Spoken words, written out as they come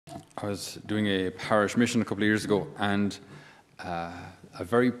I was doing a parish mission a couple of years ago, and a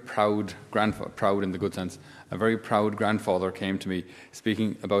very proud grandfather, proud in the good sense, a very proud grandfather came to me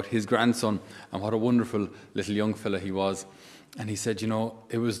speaking about his grandson and what a wonderful little young fella he was. And he said, you know,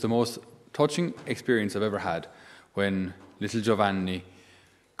 it was the most touching experience I've ever had when little Giovanni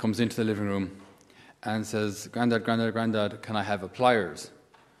comes into the living room and says, Grandad, Grandad, Grandad, can I have a pliers?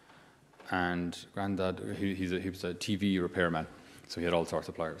 And Grandad, he was a TV repairman, so he had all sorts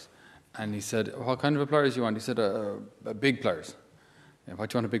of pliers. And he said, what kind of a pliers do you want? He said, a big pliers. Yeah, what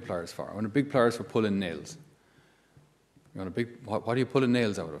do you want a big pliers for? I want a big pliers for pulling nails. You want a big, what are you pulling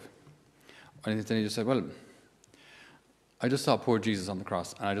nails out of? And then he just said, well, I just saw poor Jesus on the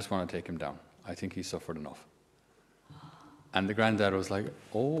cross, and I just want to take him down. I think he suffered enough. And the granddad was like,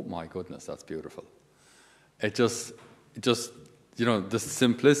 oh my goodness, that's beautiful. It just, you know, the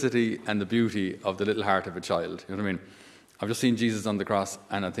simplicity and the beauty of the little heart of a child. You know what I mean? I've just seen Jesus on the cross,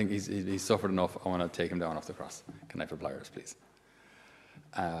 and I think he's suffered enough. I want to take him down off the cross. Can I have pliers, please?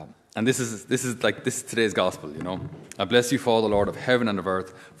 And this is today's gospel, you know. I bless you, Father, Lord of heaven and of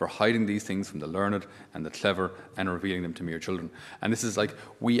earth, for hiding these things from the learned and the clever and revealing them to mere children. And this is like,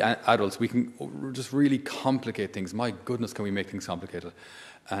 we adults, we can just really complicate things. My goodness, can we make things complicated?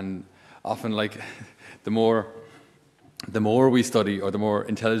 And often, like, the more we study or the more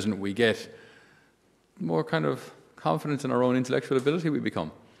intelligent we get, the more kind of confident in our own intellectual ability we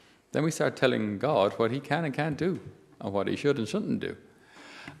become. Then we start telling God what he can and can't do and what he should and shouldn't do.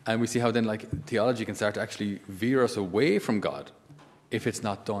 And we see how then, like, theology can start to actually veer us away from God if it's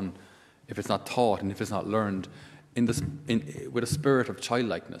not done, if it's not taught, and if it's not learned with a spirit of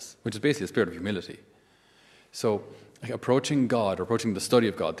childlikeness, which is basically a spirit of humility. So, like, approaching God, or approaching the study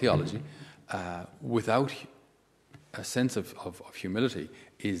of God, theology, without a sense of humility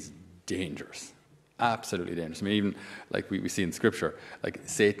is dangerous. Absolutely dangerous. I mean, even like we see in Scripture, like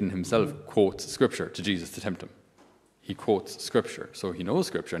Satan himself quotes Scripture to Jesus to tempt him. He quotes Scripture, so he knows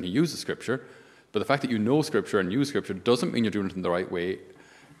Scripture and he uses Scripture. But the fact that you know Scripture and use Scripture doesn't mean you're doing it in the right way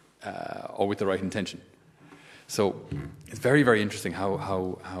or with the right intention. So it's very, very interesting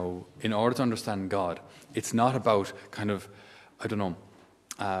how in order to understand God, it's not about kind of, I don't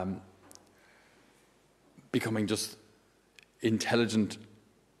know, becoming just intelligent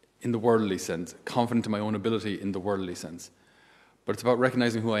in the worldly sense, confident in my own ability in the worldly sense. But it's about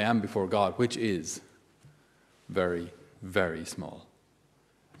recognizing who I am before God, which is very, very small.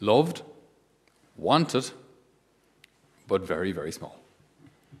 Loved, wanted, but very, very small.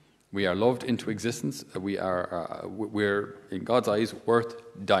 We are loved into existence. We're, in God's eyes, worth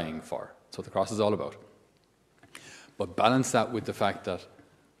dying for. That's what the cross is all about. But balance that with the fact that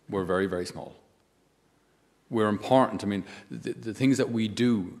we're very, very small. We're important. I mean, the things that we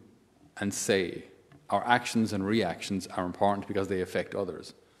do and say, our actions and reactions are important because they affect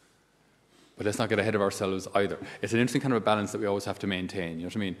others. But let's not get ahead of ourselves either. It's an interesting kind of a balance that we always have to maintain. You know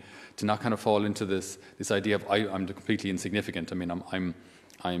what I mean? To not kind of fall into this idea of I'm completely insignificant. I mean,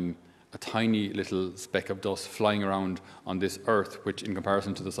 I'm a tiny little speck of dust flying around on this earth, which in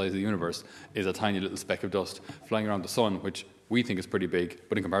comparison to the size of the universe is a tiny little speck of dust flying around the sun, which we think is pretty big,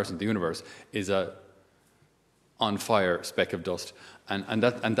 but in comparison to the universe is a on fire speck of dust. And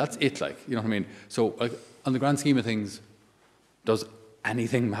that's it, like, you know what I mean? So, like, on the grand scheme of things, does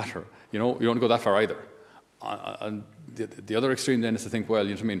anything matter? You know, you don't go that far either. And the other extreme then is to think, well,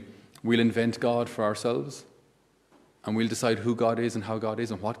 you know what I mean, we'll invent God for ourselves, and we'll decide who God is and how God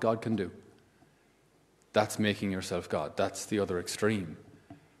is and what God can do. That's making yourself God. That's the other extreme.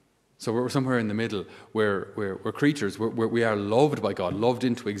 So we're somewhere in the middle where we're creatures. We are loved by God, loved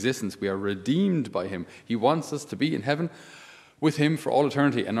into existence. We are redeemed by him. He wants us to be in heaven with him for all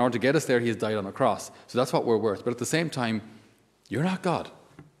eternity. And in order to get us there, he has died on a cross. So that's what we're worth. But at the same time, you're not God.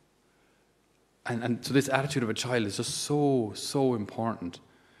 And so this attitude of a child is just so, so important.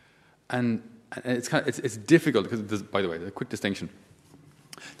 And it's difficult because, by the way, a quick distinction.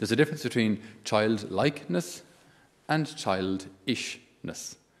 There's a difference between childlikeness and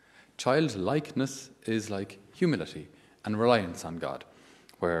childishness. Childlikeness is like humility and reliance on God,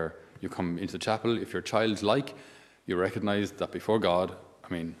 where you come into the chapel, if you're childlike, you recognize that before God,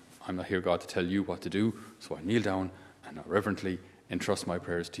 I mean, I'm not here, God, to tell you what to do, so I kneel down and I reverently entrust my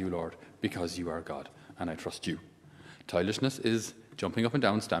prayers to you, Lord, because you are God, and I trust you. Childishness is jumping up and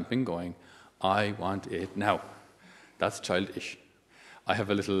down, stamping, going, I want it now. That's childish. I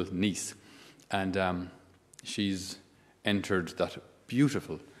have a little niece, and she's entered that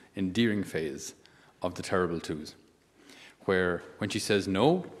beautiful, endearing phase of the terrible twos, where when she says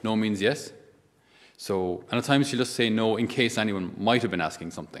no, no means yes. So, and at times she'll just say no in case anyone might have been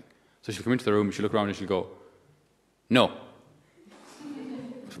asking something. So she'll come into the room, she'll look around and she'll go, no.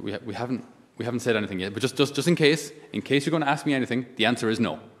 we haven't said anything yet. But just in case you're going to ask me anything, the answer is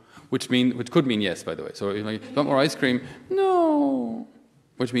no, which could mean yes, by the way. So if you want more ice cream, no,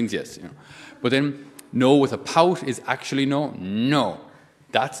 which means yes. But then no with a pout is actually no. No,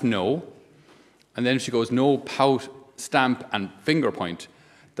 that's no. And then if she goes no, pout, stamp, and finger point,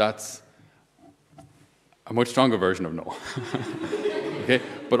 that's a much stronger version of no. Okay,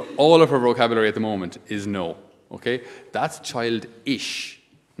 but all of her vocabulary at the moment is no. Okay, that's childish,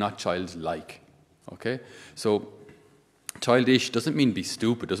 not childlike. Okay, so childish doesn't mean be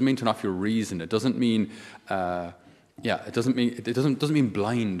stupid. Doesn't mean turn off your reason. It doesn't mean, it doesn't mean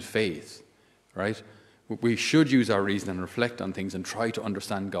blind faith, right? We should use our reason and reflect on things and try to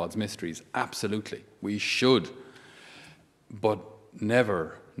understand God's mysteries. Absolutely, we should, but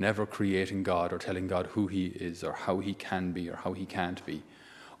never creating God or telling God who He is or how He can be or how He can't be,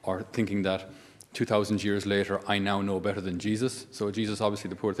 or thinking that 2,000 years later, I now know better than Jesus. So Jesus, obviously,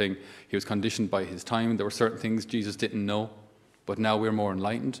 the poor thing, he was conditioned by his time. There were certain things Jesus didn't know, but now we're more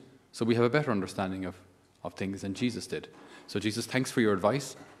enlightened. So we have a better understanding of things than Jesus did. So Jesus, thanks for your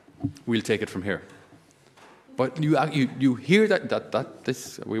advice. We'll take it from here. But you hear that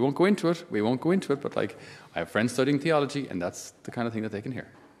this, we won't go into it, but like, I have friends studying theology, and that's the kind of thing that they can hear.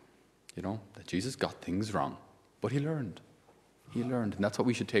 That Jesus got things wrong, but he learned, and that's what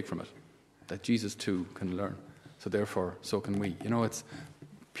we should take from it. That Jesus too can learn. So therefore, so can we. It's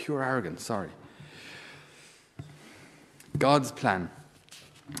pure arrogance, sorry. God's plan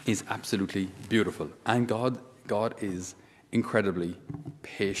is absolutely beautiful. And God is incredibly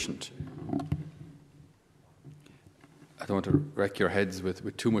patient. I don't want to wreck your heads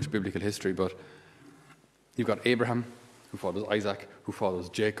with too much biblical history, but you've got Abraham, who fathers Isaac, who fathers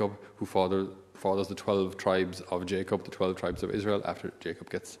Jacob, who fathers the 12 tribes of Jacob, the 12 tribes of Israel, after Jacob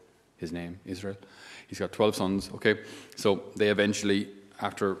gets his name, Israel. He's got 12 sons, okay? So they eventually,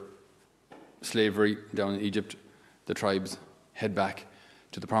 after slavery down in Egypt, the tribes head back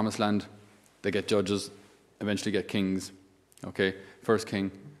to the promised land. They get judges, eventually get kings, okay? First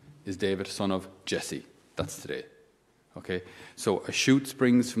king is David, son of Jesse. That's today, okay? So a shoot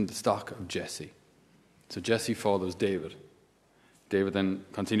springs from the stock of Jesse. So Jesse fathers David. David then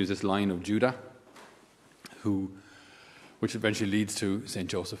continues this line of Judah, which eventually leads to St.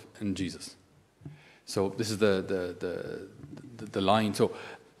 Joseph and Jesus. So this is the line. So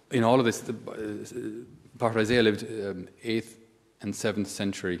in all of this, Prophet Isaiah lived 8th and 7th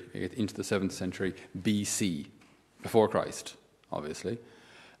century, into the 7th century BC, before Christ, obviously.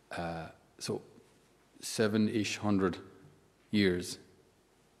 So 7-ish hundred years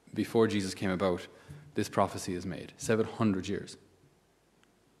before Jesus came about, this prophecy is made. 700 years.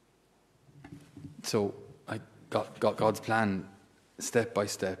 So God's plan, step by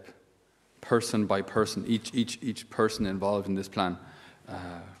step, person by person, each person involved in this plan.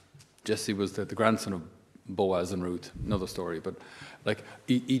 Jesse was the grandson of Boaz and Ruth, another story, but like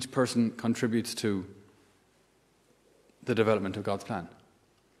each person contributes to the development of God's plan.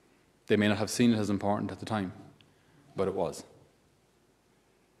 They may not have seen it as important at the time, but it was.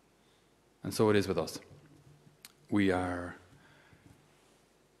 And so it is with us. We are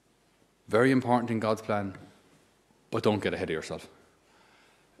very important in God's plan, but don't get ahead of yourself.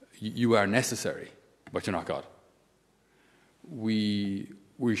 You are necessary, but you're not God. We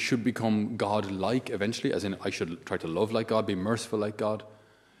should become God-like eventually, as in I should try to love like God, be merciful like God,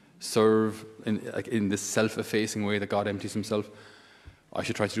 serve in this self-effacing way that God empties himself. I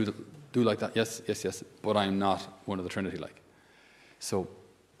should try to do like that. Yes, but I'm not one of the Trinity like. So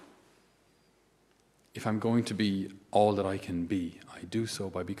if I'm going to be all that I can be, I do so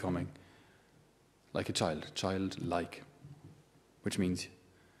by becoming like a child, childlike, which means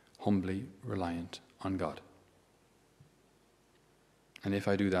humbly reliant on God. And if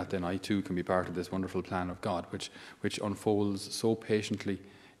I do that, then I too can be part of this wonderful plan of God, which unfolds so patiently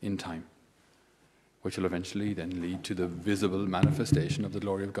in time, which will eventually then lead to the visible manifestation of the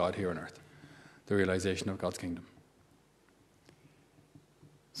glory of God here on earth, the realization of God's kingdom.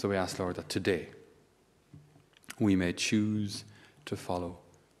 So we ask, Lord, that today we may choose to follow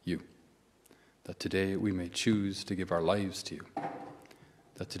you, that today we may choose to give our lives to you,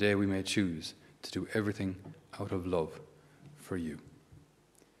 that today we may choose to do everything out of love for you.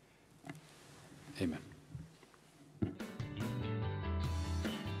 Amen.